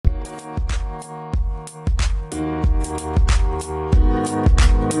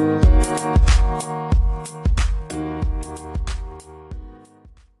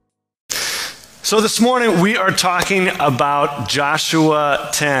So this morning we are talking about Joshua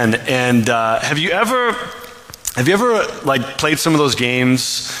 10, and have you ever like played some of those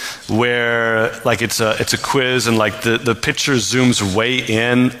games where like it's a quiz and like the picture zooms way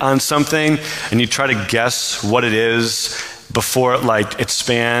in on something and you try to guess what it is before it like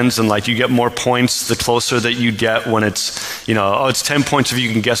expands, and like you get more points the closer that you get when it's, you know, it's 10 points if you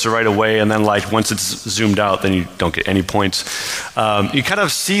can guess it right away, and then like once it's zoomed out then you don't get any points. You kind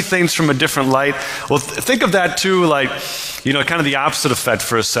of see things from a different light. Well, think of that too, like, you know, kind of the opposite effect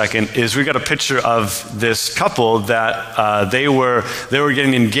for a second is we got a picture of this couple that they were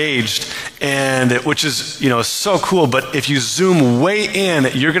getting engaged, and which is, you know, so cool, but if you zoom way in,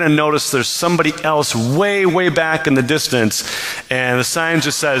 you're going to notice there's somebody else way back in the distance, and the sign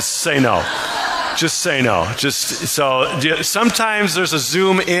just says, say no. Just say no. Just so sometimes there's a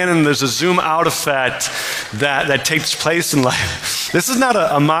zoom in and there's a zoom out effect that takes place in life. This is not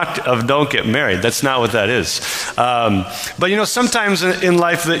a mock of don't get married. That's not what that is. But you know, sometimes in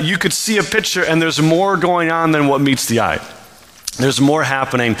life that you could see a picture and there's more going on than what meets the eye. There's more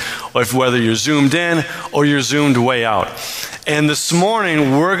happening whether you're zoomed in or you're zoomed way out. And this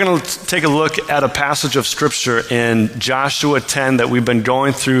morning, we're going to take a look at a passage of Scripture in Joshua 10 that we've been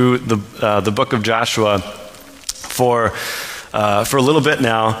going through the book of Joshua for a little bit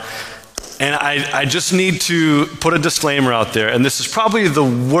now. And I just need to put a disclaimer out there, and this is probably the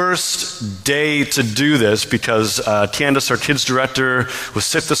worst day to do this because Candace, our kids director, was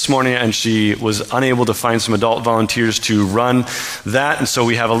sick this morning and she was unable to find some adult volunteers to run that, and so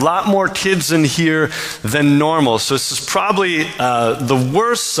we have a lot more kids in here than normal. So this is probably the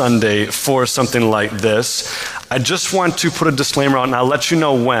worst Sunday for something like this. I just want to put a disclaimer out, and I'll let you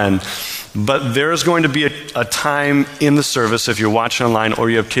know when. But there's going to be a time in the service, if you're watching online or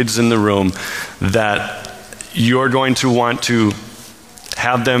you have kids in the room, that you're going to want to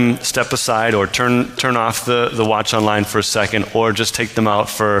have them step aside or turn off the watch online for a second, or just take them out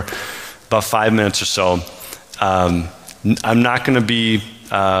for about 5 minutes or so. I'm not going to be,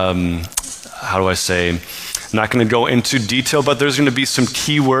 I'm not going to go into detail, but there's going to be some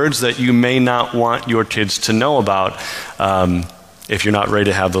key words that you may not want your kids to know about if you're not ready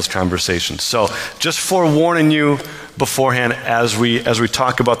to have those conversations. So just forewarning you beforehand as we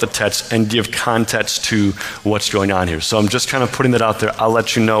talk about the text and give context to what's going on here. So I'm just kind of putting that out there. I'll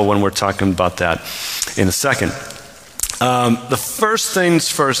let you know when we're talking about that in a second. The first things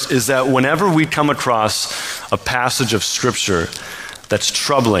first is that whenever we come across a passage of Scripture that's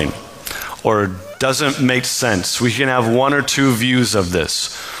troubling or doesn't make sense, we can have one or two views of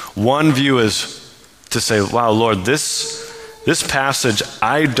this. One view is to say, wow, Lord, this passage,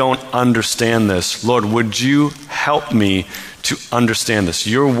 I don't understand this. Lord, would you help me to understand this?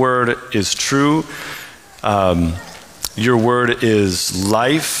 Your word is true. Your word is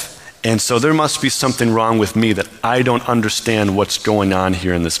life. And so there must be something wrong with me that I don't understand what's going on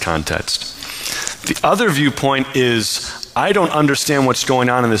here in this context. The other viewpoint is, I don't understand what's going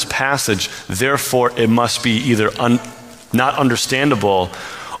on in this passage, therefore it must be either not understandable,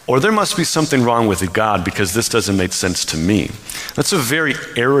 or there must be something wrong with God because this doesn't make sense to me. That's a very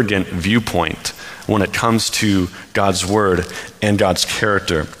arrogant viewpoint when it comes to God's word and God's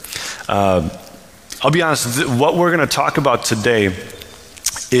character. I'll be honest, what we're going to talk about today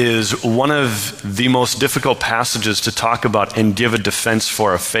is one of the most difficult passages to talk about and give a defense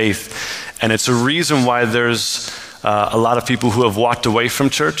for our faith. And it's a reason why there's a lot of people who have walked away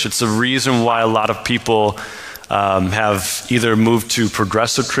from church. It's a reason why a lot of people have either moved to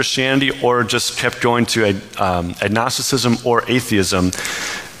progressive Christianity or just kept going to agnosticism or atheism,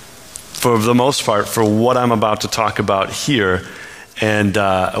 for the most part, for what I'm about to talk about here. And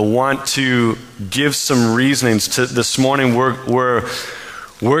I want to give some reasonings. This morning we're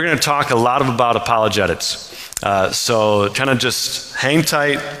going to talk a lot about apologetics. So kind of just hang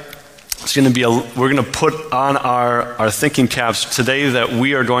tight. It's going to be we're going to put on our thinking caps today that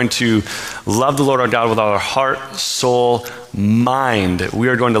we are going to love the Lord our God with our heart, soul, mind. We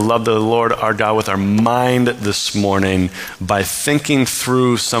are going to love the Lord our God with our mind this morning by thinking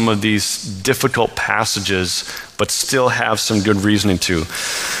through some of these difficult passages, but still have some good reasoning too.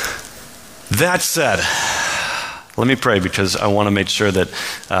 That said, let me pray because I want to make sure that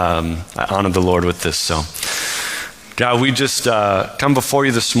I honor the Lord with this. So, God, we just come before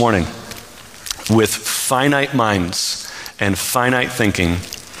you this morning with finite minds and finite thinking,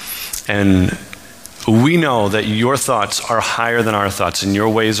 and we know that your thoughts are higher than our thoughts and your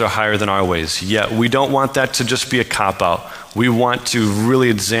ways are higher than our ways, yet we don't want that to just be a cop-out. We want to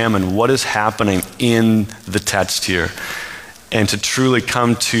really examine what is happening in the text here and to truly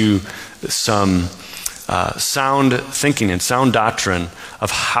come to some sound thinking and sound doctrine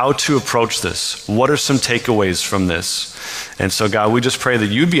of how to approach this. What are some takeaways from this? And so, God, we just pray that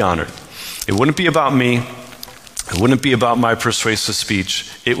you'd be honored. It wouldn't be about me. It wouldn't be about my persuasive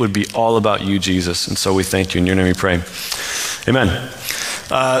speech. It would be all about you, Jesus. And so we thank you. In your name we pray. Amen.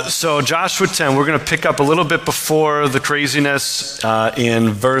 So Joshua 10, we're going to pick up a little bit before the craziness in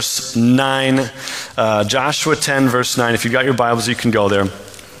verse 9. Joshua 10, verse 9. If you've got your Bibles, you can go there.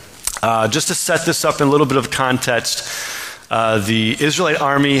 Just to set this up in a little bit of context, the Israelite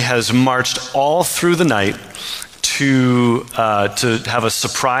army has marched all through the night to have a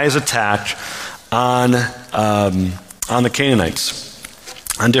surprise attack on the Canaanites,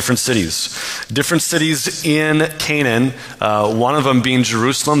 on different cities. Different cities in Canaan, one of them being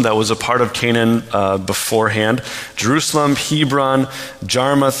Jerusalem, that was a part of Canaan beforehand. Jerusalem, Hebron,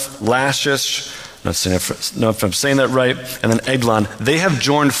 Jarmuth, Lachish, I'm not know if I'm saying that right, and then Eglon. They have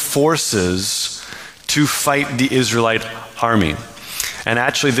joined forces to fight the Israelite army. And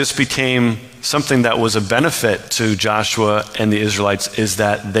actually this became something that was a benefit to Joshua and the Israelites, is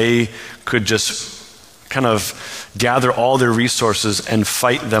that they could just kind of gather all their resources and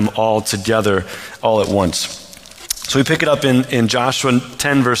fight them all together all at once. So we pick it up in Joshua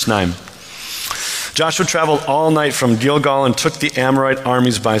 10, verse 9. Joshua traveled all night from Gilgal and took the Amorite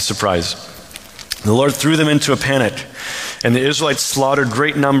armies by surprise. The Lord threw them into a panic, and the Israelites slaughtered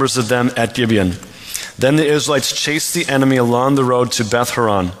great numbers of them at Gibeon. Then the Israelites chased the enemy along the road to Beth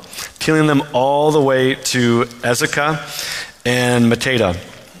Horon, killing them all the way to Ezekah and Makkedah.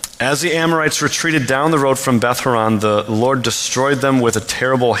 As the Amorites retreated down the road from Beth Horon, the Lord destroyed them with a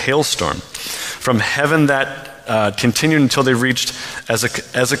terrible hailstorm from heaven that continued until they reached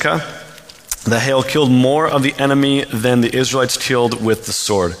Ezekah. The hail killed more of the enemy than the Israelites killed with the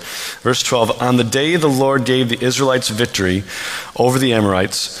sword. Verse 12, on the day the Lord gave the Israelites victory over the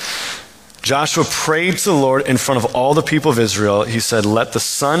Amorites, Joshua prayed to the Lord in front of all the people of Israel. He said, let the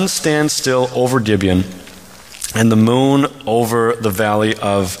sun stand still over Gibeon and the moon over the valley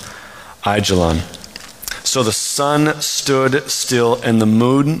of Ajalon. So the sun stood still and the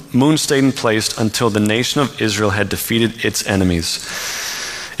moon stayed in place until the nation of Israel had defeated its enemies.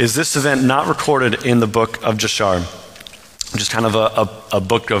 Is this event not recorded in the book of Jashar? Which is kind of a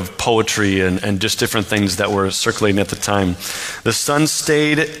book of poetry and just different things that were circulating at the time. The sun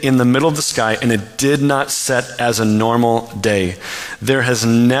stayed in the middle of the sky and it did not set as a normal day. There has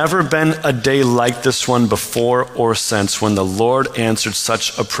never been a day like this one before or since when the Lord answered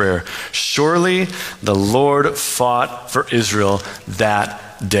such a prayer. Surely the Lord fought for Israel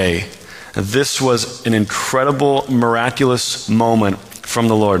that day. This was an incredible, miraculous moment from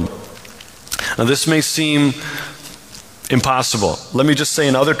the Lord. Now this may seem impossible. Let me just say,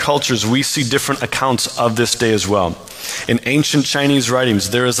 in other cultures, we see different accounts of this day as well. In ancient Chinese writings,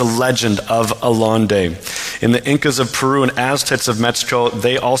 there is a legend of a long day. In the Incas of Peru and Aztecs of Mexico,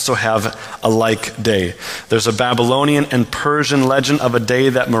 they also have a like day. There's a Babylonian and Persian legend of a day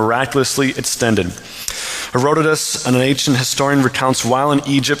that miraculously extended. Herodotus, an ancient historian, recounts while in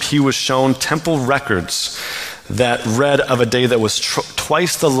Egypt, he was shown temple records that read of a day that was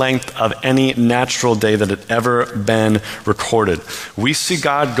twice the length of any natural day that had ever been recorded. We see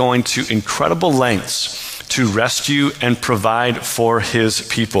God going to incredible lengths to rescue and provide for his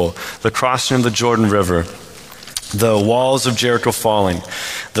people. The crossing of the Jordan River, the walls of Jericho falling,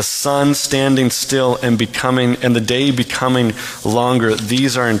 the sun standing still and the day becoming longer.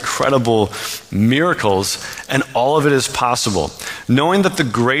 These are incredible miracles, and all of it is possible. Knowing that the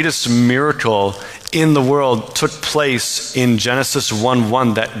greatest miracle in the world took place in Genesis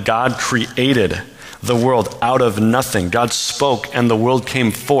 1:1, that God created the world out of nothing. God spoke and the world came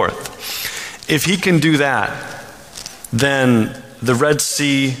forth. If he can do that, then the Red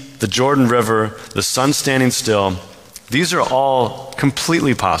Sea, the Jordan River, the sun standing still, these are all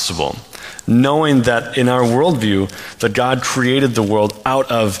completely possible. Knowing that in our worldview, that God created the world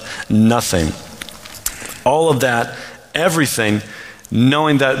out of nothing. All of that, everything,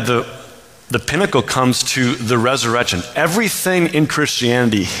 knowing that the pinnacle comes to the resurrection. Everything in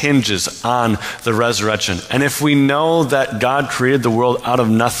Christianity hinges on the resurrection. And if we know that God created the world out of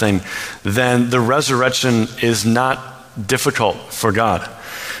nothing, then the resurrection is not difficult for God.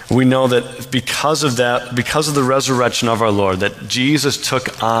 We know that because of the resurrection of our Lord, that Jesus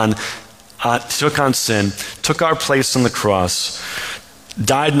took on sin, took our place on the cross,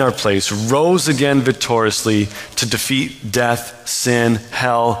 died in our place, rose again victoriously to defeat death, sin,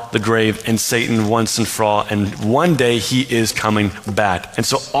 hell, the grave, and Satan once and for all. And one day he is coming back. And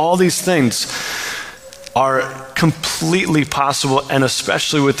so all these things are completely possible, and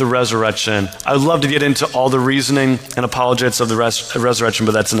especially with the resurrection. I'd love to get into all the reasoning and apologetics of the resurrection,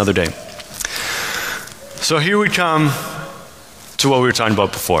 but that's another day. So here we come to what we were talking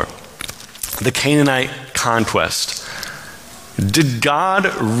about before. The Canaanite conquest. Did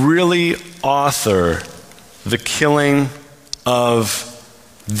God really author the killing of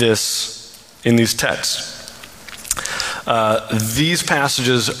this in these texts? These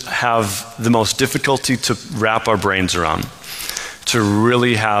passages have the most difficulty to wrap our brains around, to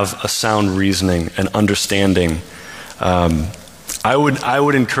really have a sound reasoning and understanding. I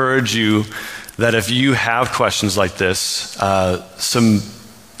would encourage you that if you have questions like this, some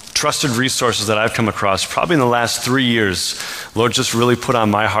trusted resources that I've come across probably in the last 3 years, Lord just really put on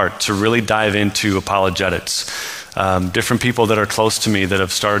my heart to really dive into apologetics. Different people that are close to me that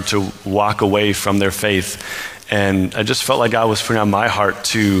have started to walk away from their faith. And I just felt like God was putting on my heart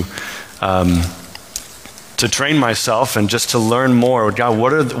to train myself and just to learn more. God,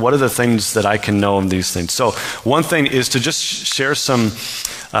 what are the things that I can know of these things? So one thing is to just share some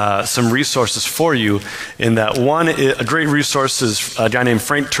resources for you. In that one, a great resource is a guy named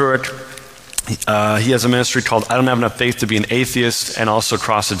Frank Turek. He has a ministry called I Don't Have Enough Faith to Be an Atheist, and also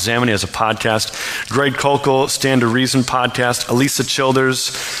Cross-Examine. He has a podcast. Greg Koukl, Stand to Reason podcast. Elisa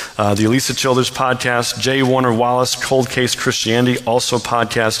Childers, the Elisa Childers podcast. J. Warner Wallace, Cold Case Christianity, also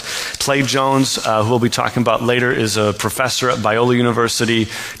podcast. Clay Jones, who we'll be talking about later, is a professor at Biola University,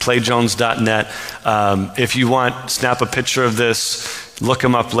 clayjones.net. If you want, snap a picture of this, look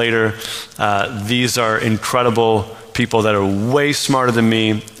him up later. These are incredible people that are way smarter than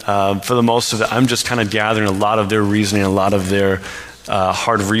me. For the most of it, I'm just kind of gathering a lot of their reasoning, a lot of their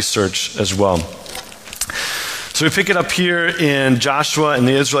hard research as well. So we pick it up here in Joshua, and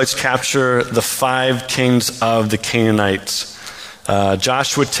the Israelites capture the 5 kings of the Canaanites.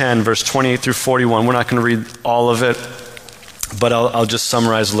 Joshua 10, verse 28 through 41. We're not going to read all of it, but I'll just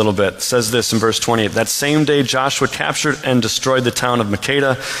summarize a little bit. It says this in verse 28. That same day Joshua captured and destroyed the town of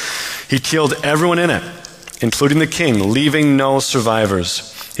Makkedah. He killed everyone in it, including the king, leaving no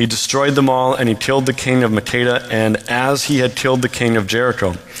survivors. He destroyed them all, and he killed the king of Makkedah, and as he had killed the king of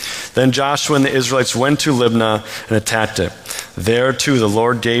Jericho. Then Joshua and the Israelites went to Libnah and attacked it. There too the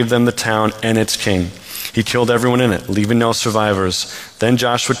Lord gave them the town and its king. He killed everyone in it, leaving no survivors. Then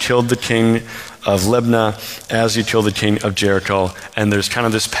Joshua killed the king of Libnah as he killed the king of Jericho. And there's kind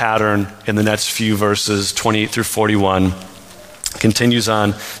of this pattern in the next few verses, 28 through 41. Continues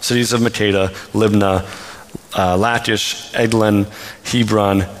on, cities of Makkedah, Libnah, Lachish, Eglon,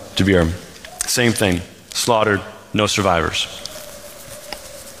 Hebron, Debir. Same thing, slaughtered, no survivors.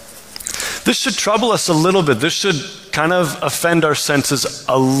 This should trouble us a little bit. This should kind of offend our senses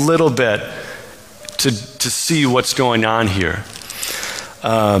a little bit to see what's going on here.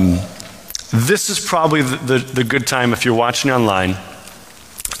 This is probably the good time, if you're watching online,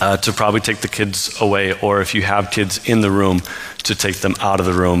 to probably take the kids away, or if you have kids in the room, to take them out of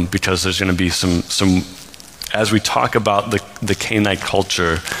the room, because there's going to be some as we talk about the Canaanite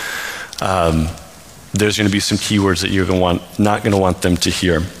culture, there's going to be some keywords that you're not going to want them to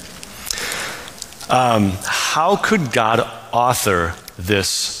hear. How could God author this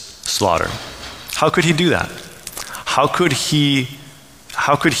slaughter? How could he do that? How could he,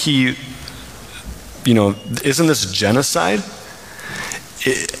 isn't this genocide?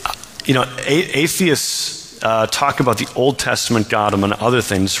 Atheists talk about the Old Testament God, among other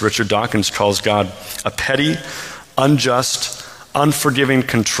things. Richard Dawkins calls God a petty, unjust, unforgiving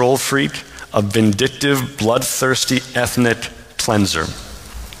control freak, a vindictive, bloodthirsty ethnic cleanser.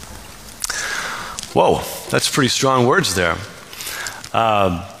 Whoa, that's pretty strong words there.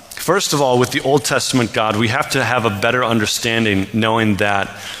 First of all, with the Old Testament God, we have to have a better understanding, knowing that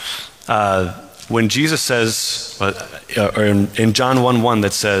when Jesus says, or in John 1:1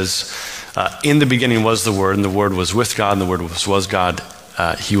 that says, in the beginning was the Word, and the Word was with God, and the Word was God.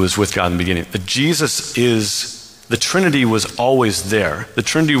 He was with God in the beginning. The Trinity was always there. The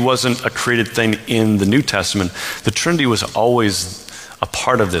Trinity wasn't a created thing in the New Testament. The Trinity was always a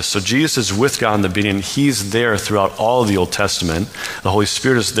part of this. So Jesus is with God in the beginning. He's there throughout all of the Old Testament. The Holy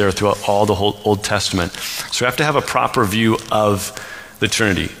Spirit is there throughout all the whole Old Testament. So we have to have a proper view of the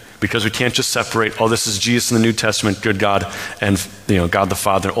Trinity, because we can't just separate, this is Jesus in the New Testament, good God, and God the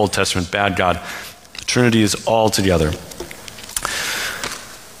Father, Old Testament, bad God. The Trinity is all together.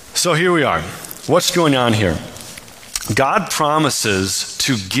 So here we are. What's going on here? God promises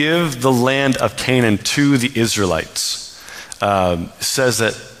to give the land of Canaan to the Israelites. Says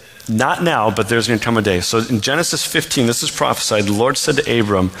that not now, but there's going to come a day. So in Genesis 15, this is prophesied. The Lord said to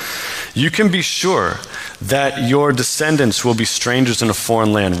Abram, you can be sure that your descendants will be strangers in a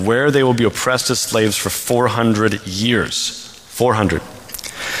foreign land, where they will be oppressed as slaves for 400 years. 400.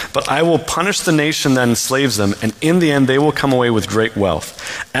 But I will punish the nation that enslaves them, and in the end they will come away with great wealth.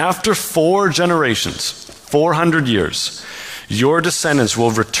 After 4 generations, 400 years, your descendants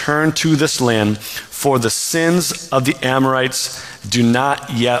will return to this land, for the sins of the Amorites do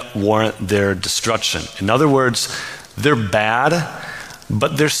not yet warrant their destruction. In other words, they're bad,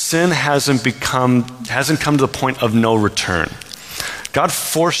 but their sin hasn't come to the point of no return. God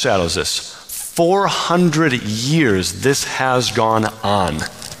foreshadows this. 400 years this has gone on.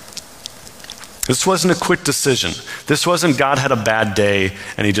 This wasn't a quick decision. This wasn't God had a bad day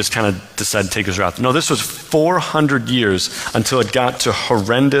and he just kind of decided to take his wrath. No, this was 400 years until it got to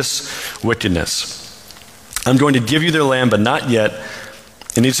horrendous wickedness. I'm going to give you their land, but not yet.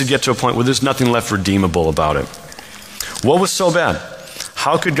 It needs to get to a point where there's nothing left redeemable about it. What was so bad?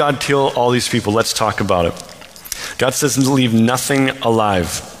 How could God kill all these people? Let's talk about it. God says to leave nothing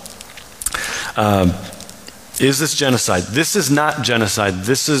alive. Is this genocide? This is not genocide.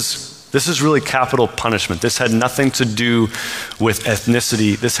 This is really capital punishment. This had nothing to do with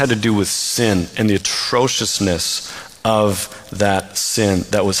ethnicity. This had to do with sin and the atrociousness of that sin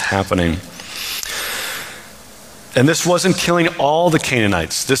that was happening. And this wasn't killing all the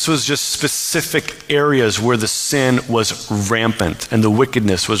Canaanites. This was just specific areas where the sin was rampant and the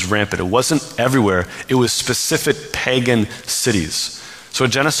wickedness was rampant. It wasn't everywhere. It was specific pagan cities. So a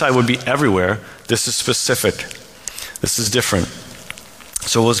genocide would be everywhere. This is specific. This is different.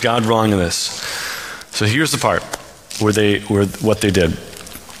 So was God wrong in this? So here's the part where what they did.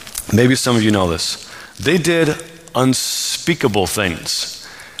 Maybe some of you know this. They did unspeakable things.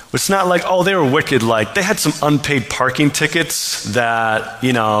 It's not like, oh, they were wicked. Like they had some unpaid parking tickets that,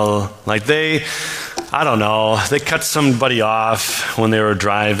 like they cut somebody off when they were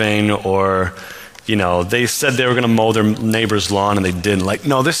driving, or, they said they were going to mow their neighbor's lawn and they didn't. Like,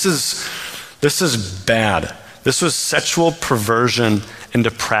 no, this is bad. This was sexual perversion and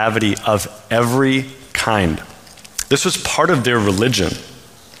depravity of every kind. This was part of their religion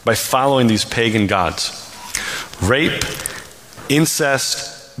by following these pagan gods. Rape,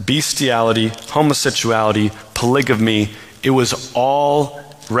 incest, bestiality, homosexuality, polygamy, it was all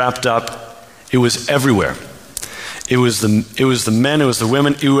wrapped up. It was everywhere. It was the men, it was the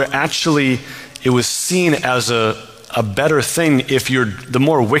women. It was seen as a better thing if the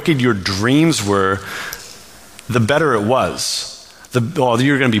more wicked your dreams were, the better it was.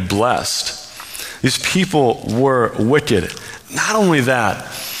 You're going to be blessed. These people were wicked. Not only that,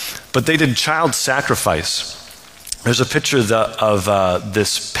 but they did child sacrifice. There's a picture of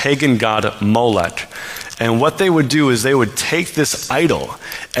this pagan god Molech. And what they would do is they would take this idol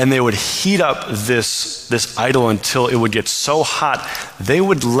and they would heat up this idol until it would get so hot. They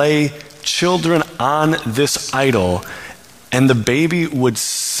would lay children on this idol and the baby would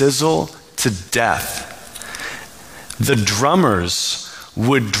sizzle to death. The drummers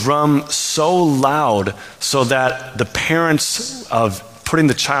would drum so loud so that the parents of putting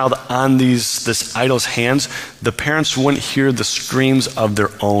the child on this idol's hands, the parents wouldn't hear the screams of their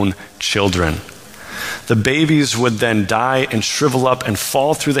own children. The babies would then die and shrivel up and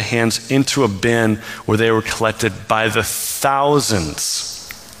fall through the hands into a bin where they were collected by the thousands.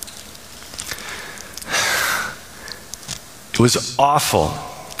 It was awful.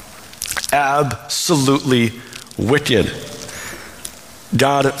 Absolutely wicked.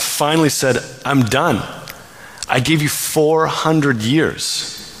 God finally said, I'm done. I gave you 400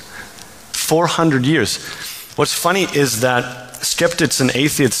 years. 400 years. What's funny is that skeptics and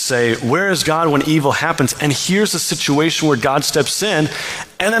atheists say, where is God when evil happens? And here's a situation where God steps in,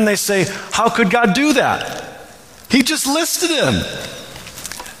 and then they say, how could God do that? He just listed him.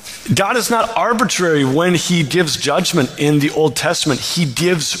 God is not arbitrary when he gives judgment in the Old Testament. He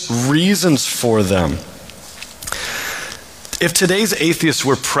gives reasons for them. If today's atheists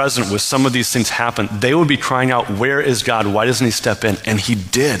were present when some of these things happened, they would be crying out, where is God? Why doesn't he step in? And he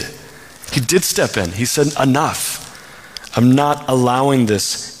did. He did step in. He said, enough. I'm not allowing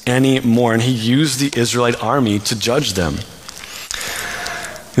this anymore. And he used the Israelite army to judge them.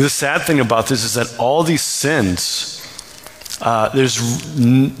 The sad thing about this is that all these sins, there's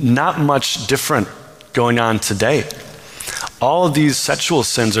not much different going on today. All of these sexual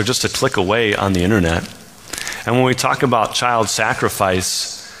sins are just a click away on the internet. And when we talk about child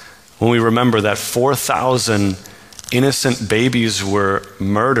sacrifice, when we remember that 4,000 innocent babies were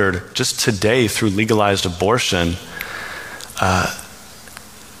murdered just today through legalized abortion,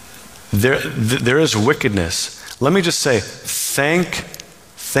 there is wickedness. Let me just say,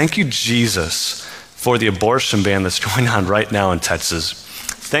 thank you, Jesus, for the abortion ban that's going on right now in Texas.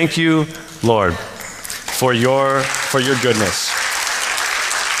 Thank you, Lord, for your goodness.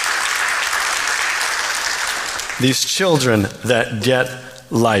 These children that get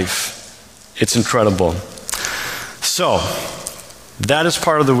life, it's incredible. So, that is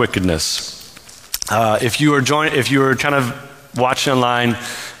part of the wickedness. If you were kind of watching online,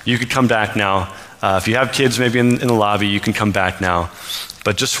 you could come back now. If you have kids maybe in the lobby, you can come back now.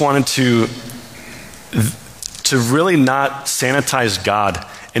 But just wanted to really not sanitize God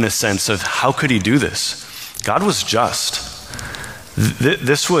in a sense of how could he do this? God was just.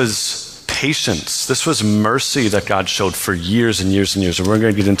 This was patience. This was mercy that God showed for years and years and years. And we're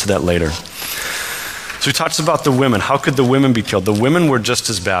going to get into that later. So he talks about the women. How could the women be killed? The women were just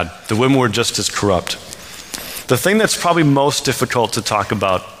as bad. The women were just as corrupt. The thing that's probably most difficult to talk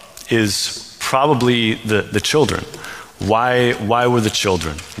about is probably the children. Why were the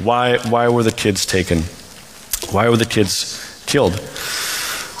children? Why were the kids taken? Why were the kids killed?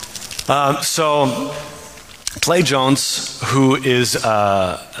 So Clay Jones, who is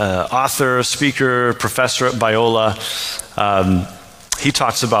author, speaker, professor at Biola, he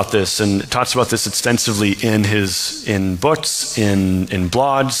talks about this and talks about this extensively in books, in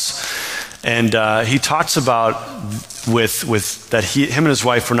blogs, and he talks about that him and his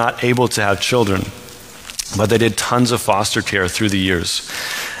wife were not able to have children, but they did tons of foster care through the years.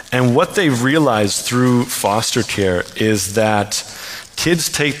 And what they realized through foster care is that kids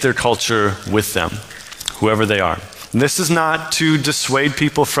take their culture with them, whoever they are. And this is not to dissuade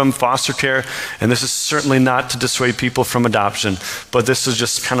people from foster care, and this is certainly not to dissuade people from adoption, but this is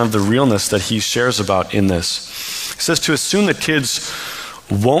just kind of the realness that he shares about in this. He says to assume that kids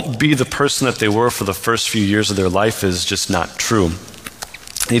won't be the person that they were for the first few years of their life is just not true.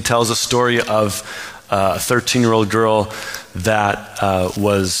 He tells a story of a 13-year-old girl that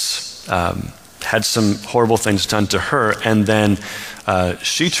had some horrible things done to her, and then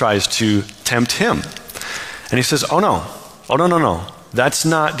she tries to tempt him. And he says, oh no, that's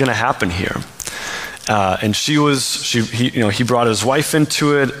not going to happen here. And he brought his wife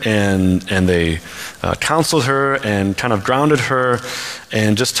into it, and they counseled her and kind of grounded her,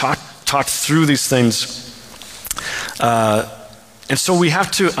 and just talked through these things. And so we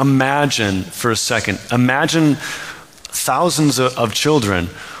have to imagine for a second. Imagine thousands of children.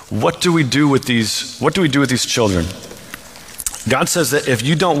 What do we do with these children? God says that if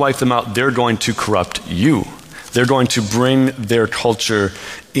you don't wipe them out, they're going to corrupt you. They're going to bring their culture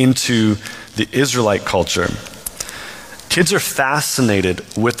into the Israelite culture. Kids are fascinated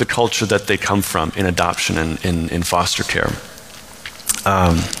with the culture that they come from in adoption and in foster care.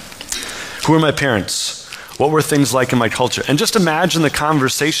 Who are my parents? What were things like in my culture? And just imagine the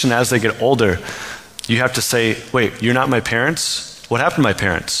conversation as they get older. You have to say, wait, you're not my parents? What happened to my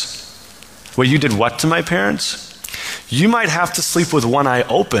parents? Well, you did what to my parents? You might have to sleep with one eye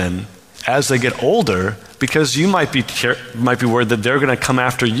open as they get older, because you might be worried that they're going to come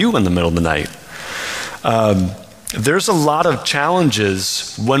after you in the middle of the night. There's a lot of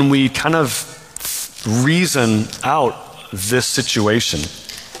challenges when we kind of reason out this situation.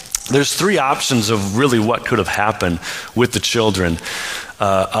 There's three options of really what could have happened with the children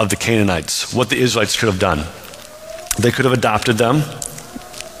of the Canaanites, what the Israelites could have done. They could have adopted them.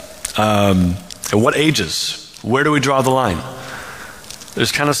 At what ages? Where do we draw the line?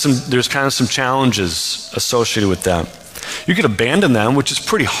 There's kind of some challenges associated with that. You could abandon them, which is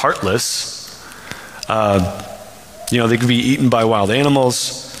pretty heartless. They could be eaten by wild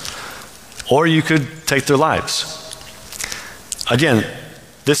animals, or you could take their lives. Again,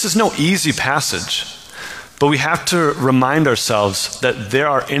 this is no easy passage, but we have to remind ourselves that there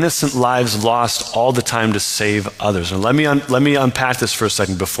are innocent lives lost all the time to save others. And let me unpack this for a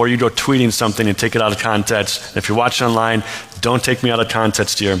second before you go tweeting something and take it out of context. And if you're watching online, don't take me out of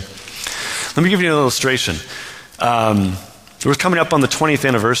context here. Let me give you an illustration. We're coming up on the 20th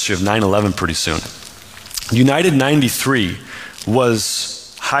anniversary of 9/11 pretty soon. United 93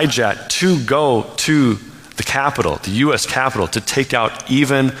 was hijacked to go to the Capitol, the U.S. Capitol, to take out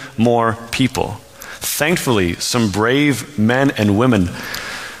even more people. Thankfully, some brave men and women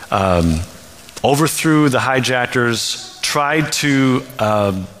overthrew the hijackers, tried to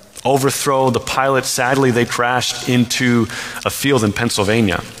overthrow the pilot. Sadly, they crashed into a field in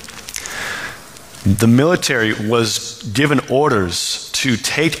Pennsylvania. The military was given orders to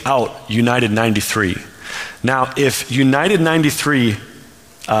take out United 93. Now, if United 93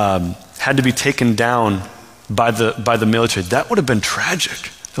 had to be taken down by the military, that would have been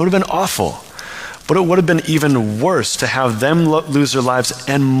tragic. It would have been awful. But it would have been even worse to have them lose their lives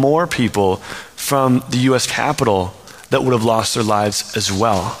and more people from the U.S. Capitol that would have lost their lives as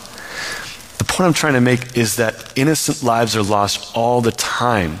well. The point I'm trying to make is that innocent lives are lost all the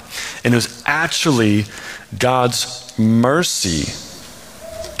time. And it was actually God's mercy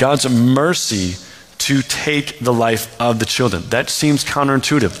to take the life of the children. That seems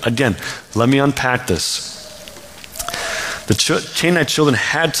counterintuitive. Again, let me unpack this. The Canaanite children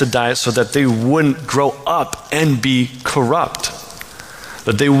had to die so that they wouldn't grow up and be corrupt,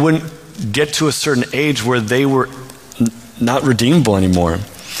 that they wouldn't get to a certain age where they were not redeemable anymore.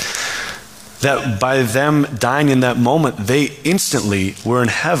 That by them dying in that moment, they instantly were in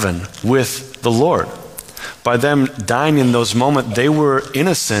heaven with the Lord. By them dying in those moments, they were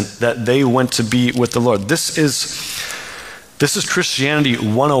innocent, that they went to be with the Lord. This is Christianity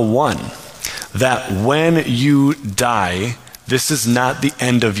 101, that when you die, this is not the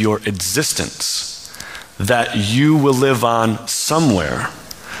end of your existence, that you will live on somewhere.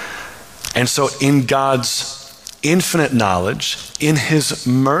 And so in God's infinite knowledge, in his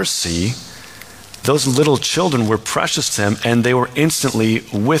mercy, those little children were precious to him, and they were instantly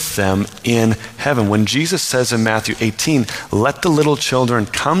with them in heaven. When Jesus says in Matthew 18, let the little children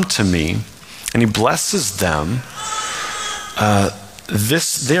come to me, and he blesses them,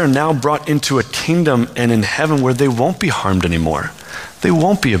 they are now brought into a kingdom and in heaven where they won't be harmed anymore. They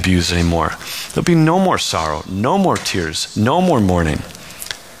won't be abused anymore. There'll be no more sorrow, no more tears, no more mourning.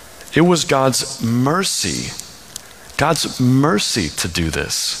 It was God's mercy to do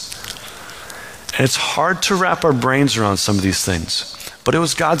this. And it's hard to wrap our brains around some of these things, but it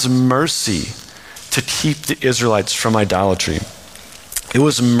was God's mercy to keep the Israelites from idolatry. It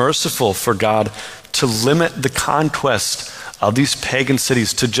was merciful for God to limit the conquest of these pagan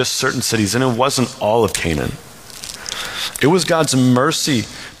cities to just certain cities, and it wasn't all of Canaan. It was God's mercy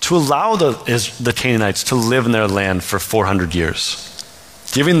to allow the Canaanites to live in their land for 400 years,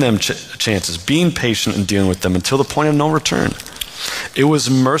 giving them chances, being patient and dealing with them until the point of no return. It was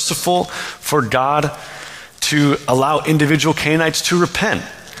merciful for God to allow individual Canaanites to repent.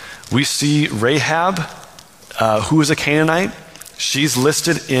 We see Rahab, who is a Canaanite. She's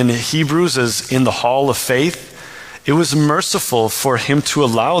listed in Hebrews as in the hall of faith. It was merciful for him to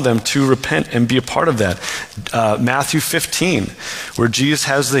allow them to repent and be a part of that. Matthew 15, where Jesus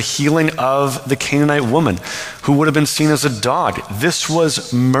has the healing of the Canaanite woman who would have been seen as a dog. This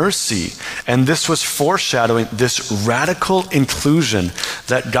was mercy, and this was foreshadowing this radical inclusion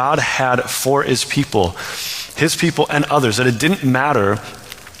that God had for his people and others, that it didn't matter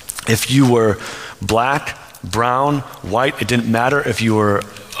if you were black, brown, white. It didn't matter if you were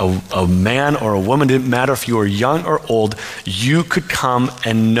a man or a woman. It didn't matter if you were young or old. You could come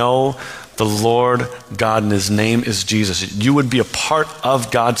and know the Lord God, and his name is Jesus. You would be a part of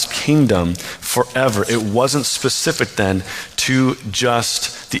God's kingdom forever. It wasn't specific then to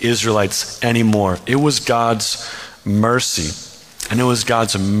just the Israelites anymore. It was God's mercy. And it was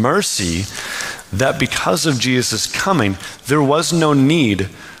God's mercy that because of Jesus' coming, there was no need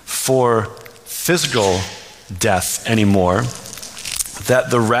for physical death anymore,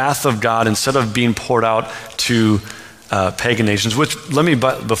 that the wrath of God, instead of being poured out to pagan nations, which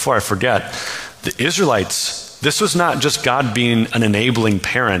before I forget, the Israelites, this was not just God being an enabling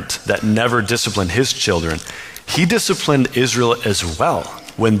parent that never disciplined his children. He disciplined Israel as well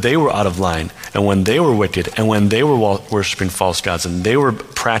when they were out of line and when they were wicked and when they were worshiping false gods and they were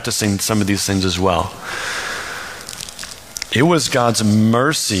practicing some of these things as well. It was God's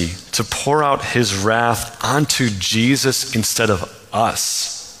mercy to pour out his wrath onto Jesus instead of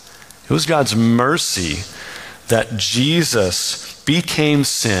us. It was God's mercy that Jesus became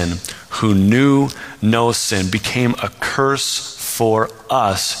sin, who knew no sin, became a curse for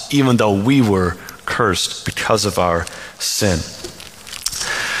us, even though we were cursed because of our sin.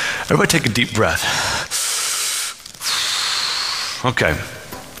 Everybody take a deep breath. Okay.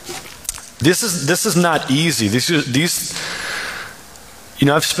 This is not easy.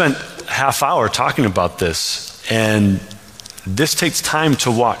 I've spent half hour talking about this, and this takes time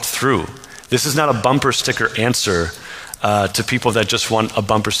to walk through. This is not a bumper sticker answer to people that just want a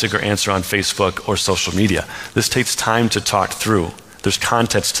bumper sticker answer on Facebook or social media. This takes time to talk through. There's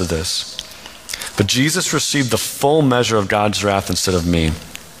context to this. But Jesus received the full measure of God's wrath instead of me.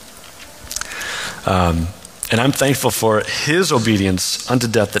 And I'm thankful for his obedience unto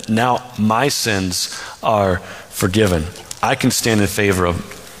death, that now my sins are forgiven. I can stand in favor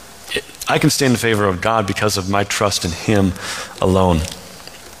of God because of my trust in him alone.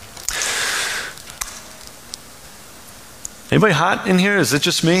 Anybody hot in here? Is it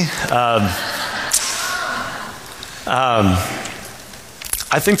just me?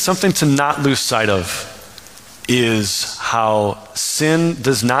 I think something to not lose sight of is how sin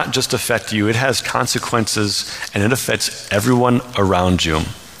does not just affect you. It has consequences, and it affects everyone around you.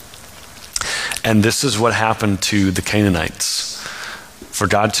 And this is what happened to the Canaanites. For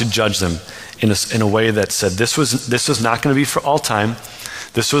God to judge them in a way that said this was not going to be for all time.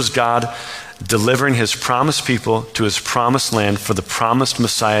 This was God delivering his promised people to his promised land for the promised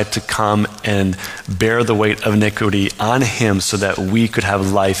Messiah to come and bear the weight of iniquity on him so that we could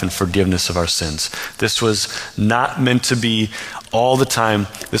have life and forgiveness of our sins. This was not meant to be all the time.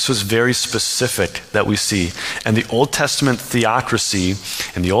 This was very specific that we see. And the Old Testament theocracy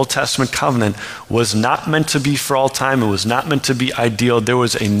and the Old Testament covenant was not meant to be for all time. It was not meant to be ideal. There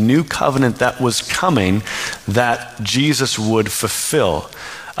was a new covenant that was coming that Jesus would fulfill.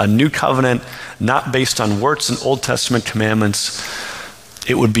 A new covenant not based on works and Old Testament commandments.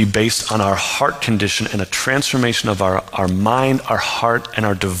 It would be based on our heart condition and a transformation of our mind, our heart, and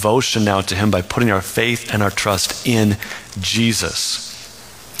our devotion now to him by putting our faith and our trust in Jesus.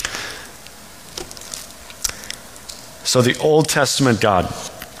 So the Old Testament God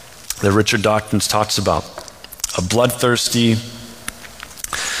that Richard Dawkins talks about, a bloodthirsty,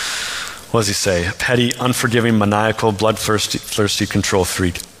 what does he say? A petty, unforgiving, maniacal, bloodthirsty control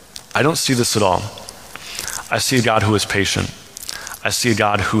freak. I don't see this at all. I see a God who is patient. I see a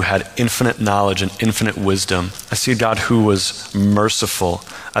God who had infinite knowledge and infinite wisdom. I see a God who was merciful.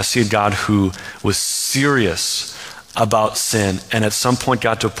 I see a God who was serious about sin and at some point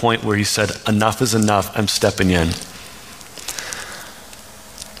got to a point where he said, enough is enough, I'm stepping in.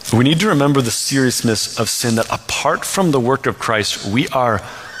 We need to remember the seriousness of sin, that apart from the work of Christ, we are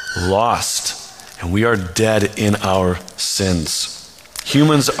lost and we are dead in our sins.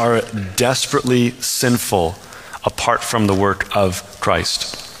 Humans are desperately sinful apart from the work of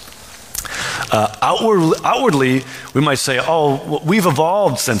Christ. Outwardly, we might say, oh, we've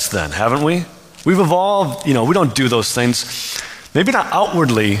evolved since then, haven't we? We've evolved, we don't do those things. Maybe not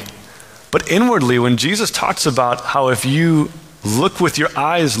outwardly, but inwardly, when Jesus talks about how if you look with your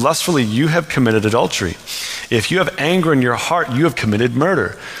eyes lustfully, you have committed adultery. If you have anger in your heart, you have committed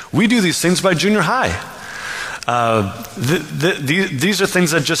murder. We do these things by junior high. These are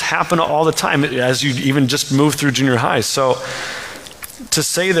things that just happen all the time as you even just move through junior high. So to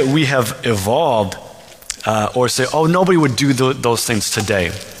say that we have evolved or say, oh, nobody would do those things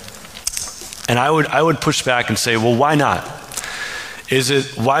today. And I would push back and say, well, why not?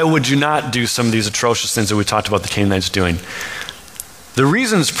 Why would you not do some of these atrocious things that we talked about the Canaanites doing? The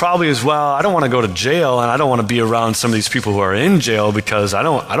reasons probably is, well, I don't want to go to jail and I don't want to be around some of these people who are in jail because I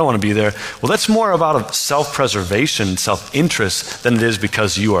don't want to be there. Well, that's more about a self-preservation, self-interest than it is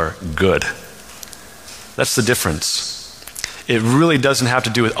because you are good. That's the difference. It really doesn't have to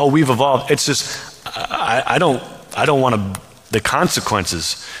do with, oh, we've evolved. It's just, I don't want the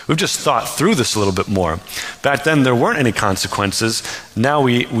consequences. We've just thought through this a little bit more. Back then, there weren't any consequences. Now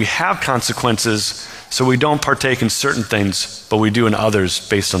we have consequences. So we don't partake in certain things, but we do in others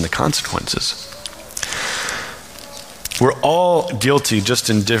based on the consequences. We're all guilty just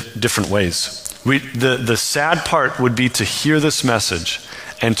in different ways. The sad part would be to hear this message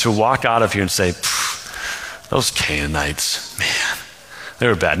and to walk out of here and say, those Canaanites, man, they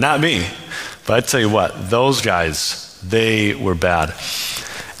were bad. Not me, but I tell you what, those guys, they were bad.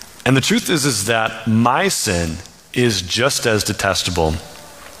 And the truth is that my sin is just as detestable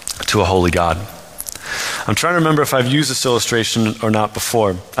to a holy God. I'm trying to remember if I've used this illustration or not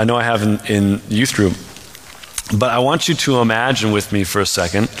before. I know I have in youth group. But I want you to imagine with me for a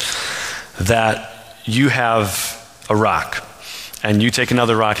second that you have a rock and you take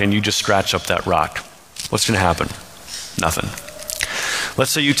another rock and you just scratch up that rock. What's going to happen? Nothing.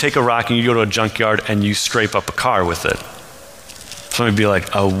 Let's say you take a rock and you go to a junkyard and you scrape up a car with it. Somebody would be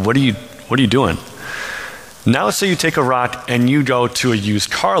like, oh, what are you doing? Now let's say you take a rock and you go to a used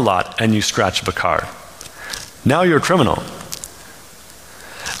car lot and you scratch up a car. Now you're a criminal.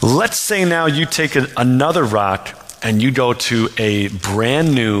 Let's say now you take another rock and you go to a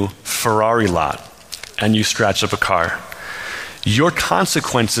brand new Ferrari lot and you scratch up a car. Your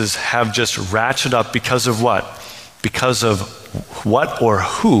consequences have just ratcheted up because of what? Because of what or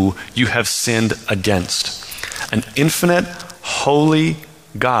who you have sinned against. An infinite, holy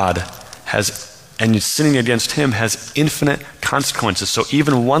God and sinning against him has infinite consequences. So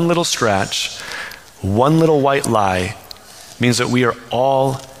even one little scratch, one little white lie means that we are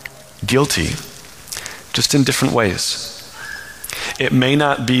all guilty, just in different ways. It may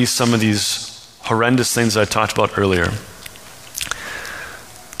not be some of these horrendous things that I talked about earlier,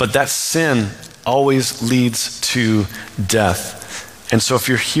 but that sin always leads to death. And so if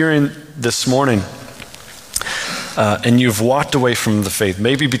you're hearing this morning and you've walked away from the faith,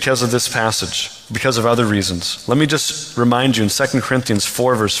 maybe because of this passage, because of other reasons, let me just remind you in 2 Corinthians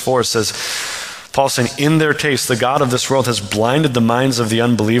 4 verse 4 says, Paul saying, in their case, the God of this world has blinded the minds of the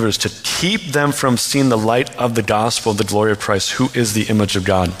unbelievers to keep them from seeing the light of the gospel of the glory of Christ, who is the image of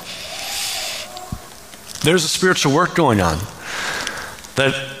God. There's a spiritual work going on.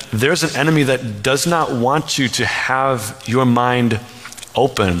 That there's an enemy that does not want you to have your mind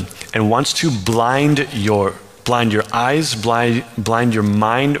open and wants to blind your eyes, blind your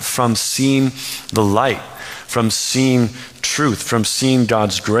mind from seeing the light, from seeing truth, from seeing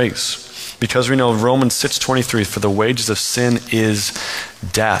God's grace. Because we know Romans 6:23, for the wages of sin is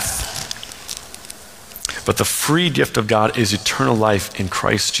death. But the free gift of God is eternal life in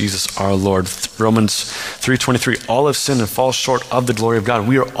Christ Jesus our Lord. Romans 3:23, all have sinned and fall short of the glory of God.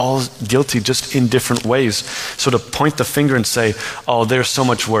 We are all guilty, just in different ways. So to point the finger and say, oh, they're so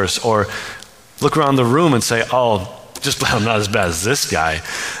much worse, or look around the room and say, oh, just I'm not as bad as this guy.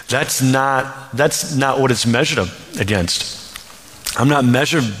 That's not what it's measured against. I'm not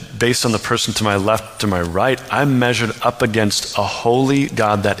measured based on the person to my left, to my right. I'm measured up against a holy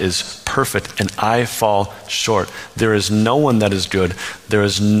God that is perfect, and I fall short. There is no one that is good. There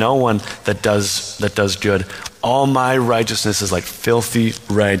is no one that does good. All my righteousness is like filthy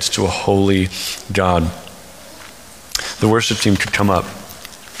rags to a holy God. The worship team could come up.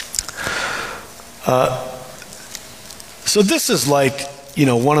 So this is like,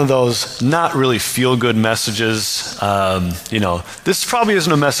 one of those not really feel-good messages. This probably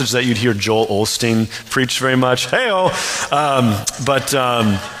isn't a message that you'd hear Joel Osteen preach very much. Hey-oh!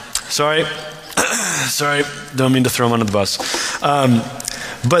 Sorry, don't mean to throw him under the bus.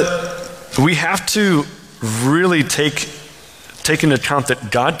 But we have to really take into account that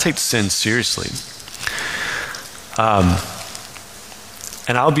God takes sin seriously.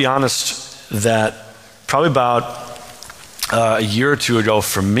 And I'll be honest that probably about a year or two ago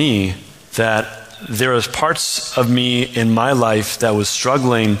for me, that there was parts of me in my life that was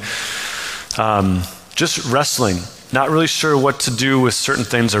struggling, just wrestling, not really sure what to do with certain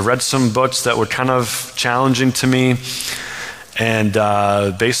things. I read some books that were kind of challenging to me, and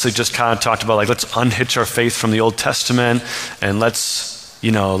basically just kind of talked about, like, let's unhitch our faith from the Old Testament, and let's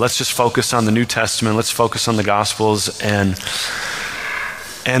just focus on the New Testament. Let's focus on the Gospels, and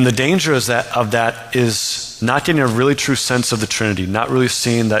the danger of that is not getting a really true sense of the Trinity, not really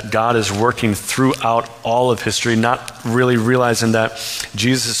seeing that God is working throughout all of history, not really realizing that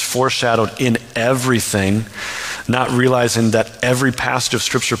Jesus is foreshadowed in everything, not realizing that every passage of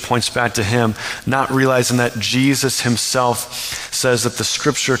Scripture points back to him, not realizing that Jesus himself says that the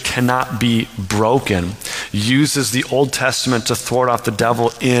Scripture cannot be broken, uses the Old Testament to thwart off the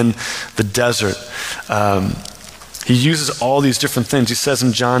devil in the desert. He uses all these different things. He says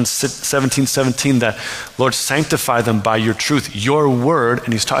in John 17:17 that, Lord, sanctify them by your truth. Your word,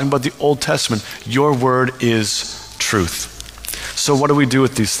 and he's talking about the Old Testament, your word is truth. So what do we do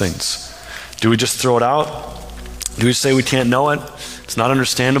with these things? Do we just throw it out? Do we say we can't know it? It's not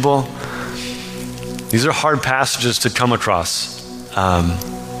understandable? These are hard passages to come across.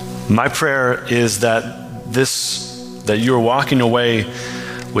 My prayer is that you're walking away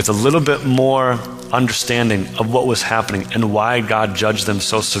with a little bit more understanding of what was happening and why God judged them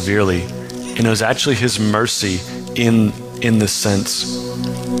so severely. And it was actually his mercy in this sense.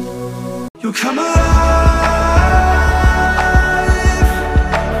 You come alive.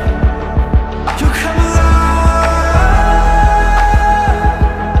 You come alive.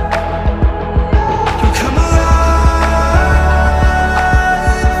 You come alive.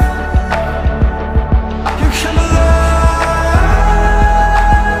 You come alive.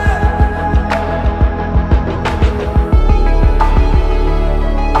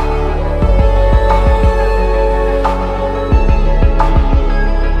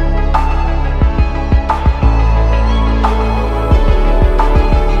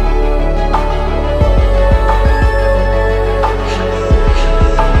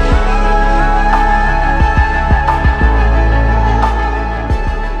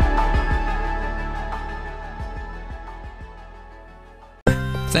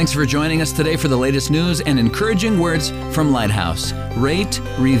 Thanks for joining us today for the latest news and encouraging words from Lighthouse. Rate,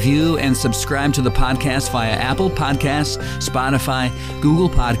 review, and subscribe to the podcast via Apple Podcasts, Spotify, Google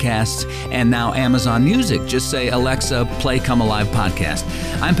Podcasts, and now Amazon Music. Just say, Alexa, play Come Alive podcast.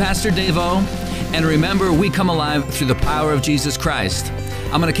 I'm Pastor Dave O, and remember, we come alive through the power of Jesus Christ.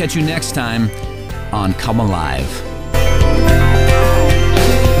 I'm going to catch you next time on Come Alive.